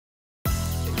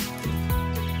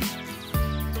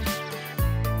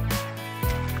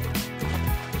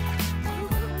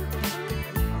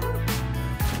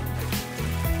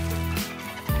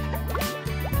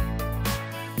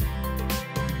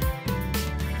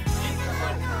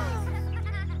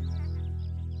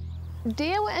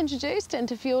Deer were introduced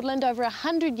into Fiordland over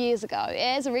 100 years ago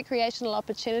as a recreational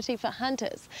opportunity for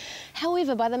hunters.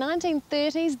 However, by the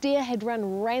 1930s, deer had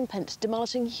run rampant,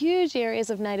 demolishing huge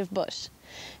areas of native bush.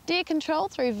 Deer control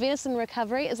through venison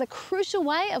recovery is a crucial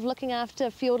way of looking after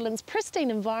Fiordland's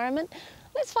pristine environment.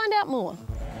 Let's find out more.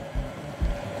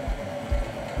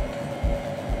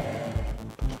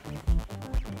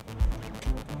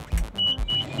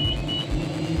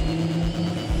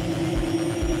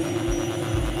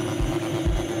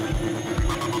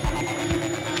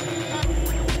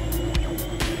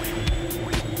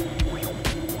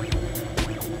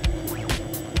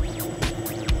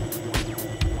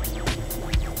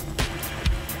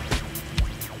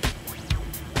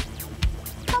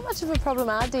 How much of a problem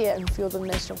are deer in Fiordland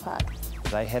National Park?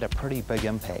 They had a pretty big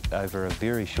impact over a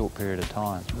very short period of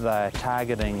time. They're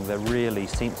targeting the really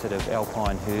sensitive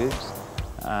alpine herbs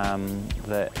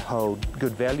that hold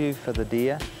good value for the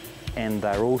deer, and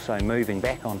they're also moving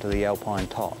back onto the alpine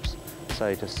tops.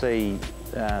 So to see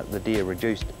the deer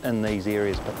reduced in these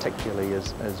areas particularly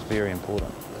is very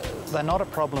important. They're not a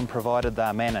problem provided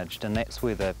they're managed, and that's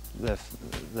where the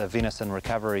venison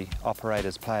recovery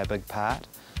operators play a big part.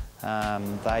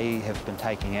 They have been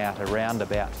taking out around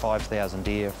about 5,000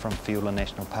 deer from Fiordland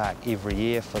National Park every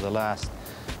year for the last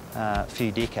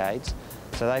few decades.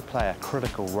 So they play a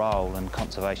critical role in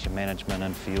conservation management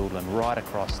in Fiordland right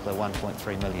across the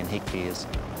 1.3 million hectares.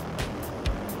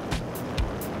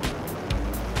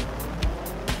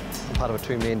 I'm part of a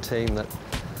two-man team that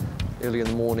early in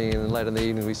the morning and late in the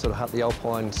evening we sort of hunt the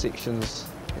alpine sections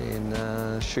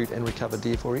and shoot and recover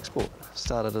deer for export.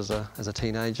 Started as a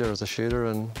teenager, as a shooter,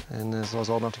 and as I was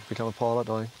old enough to become a pilot,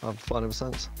 I've flown ever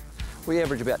since. We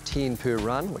average about 10 per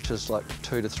run, which is like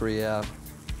 2 to 3 hour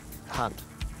hunt.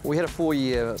 We had a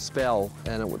 4-year spell,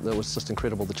 and it was just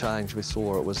incredible the change we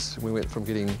saw. We went from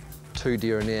getting 2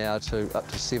 deer an hour to up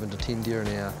to 7 to 10 deer an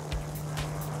hour.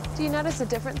 Do you notice a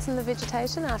difference in the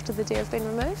vegetation after the deer have been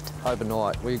removed?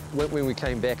 Overnight. When we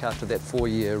came back after that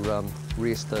 4-year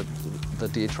rest, the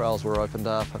deer trails were opened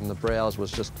up and the browse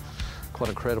was just quite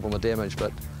incredible, the damage,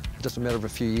 but just a matter of a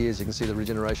few years you can see the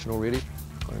regeneration already.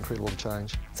 Quite incredible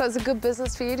change. So it's a good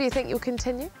business for you. Do you think you'll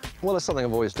continue? Well, it's something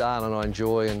I've always done and I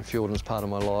enjoy, and Fiordland's part of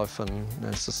my life, and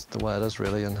it's just the way it is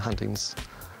really, and hunting's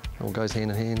all goes hand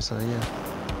in hand, so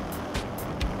yeah.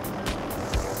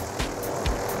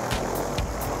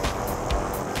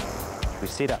 We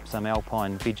set up some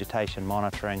alpine vegetation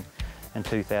monitoring in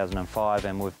 2005,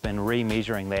 and we've been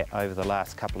re-measuring that over the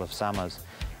last couple of summers.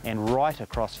 And right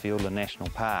across Fiordland National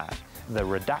Park, the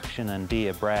reduction in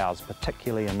deer browse,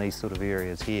 particularly in these sort of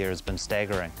areas here, has been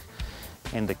staggering.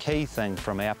 And the key thing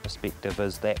from our perspective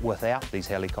is that without these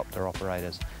helicopter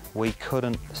operators, we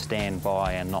couldn't stand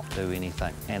by and not do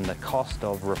anything. And the cost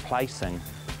of replacing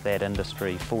that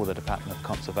industry for the Department of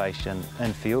Conservation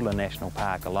in Fiordland National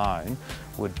Park alone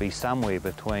would be somewhere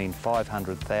between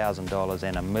 $500,000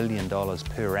 and $1 million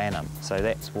per annum. So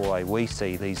that's why we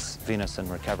see these venison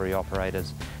recovery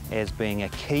operators as being a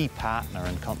key partner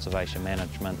in conservation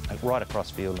management right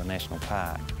across Fiordland National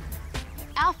Park.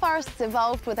 Our forests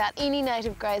evolved without any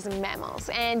native grazing mammals,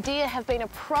 and deer have been a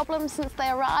problem since they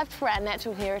arrived for our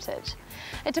natural heritage.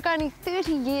 It took only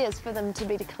 30 years for them to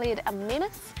be declared a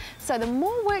menace, so the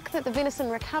more work that the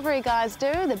venison recovery guys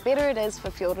do, the better it is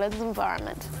for Fiordland's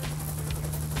environment.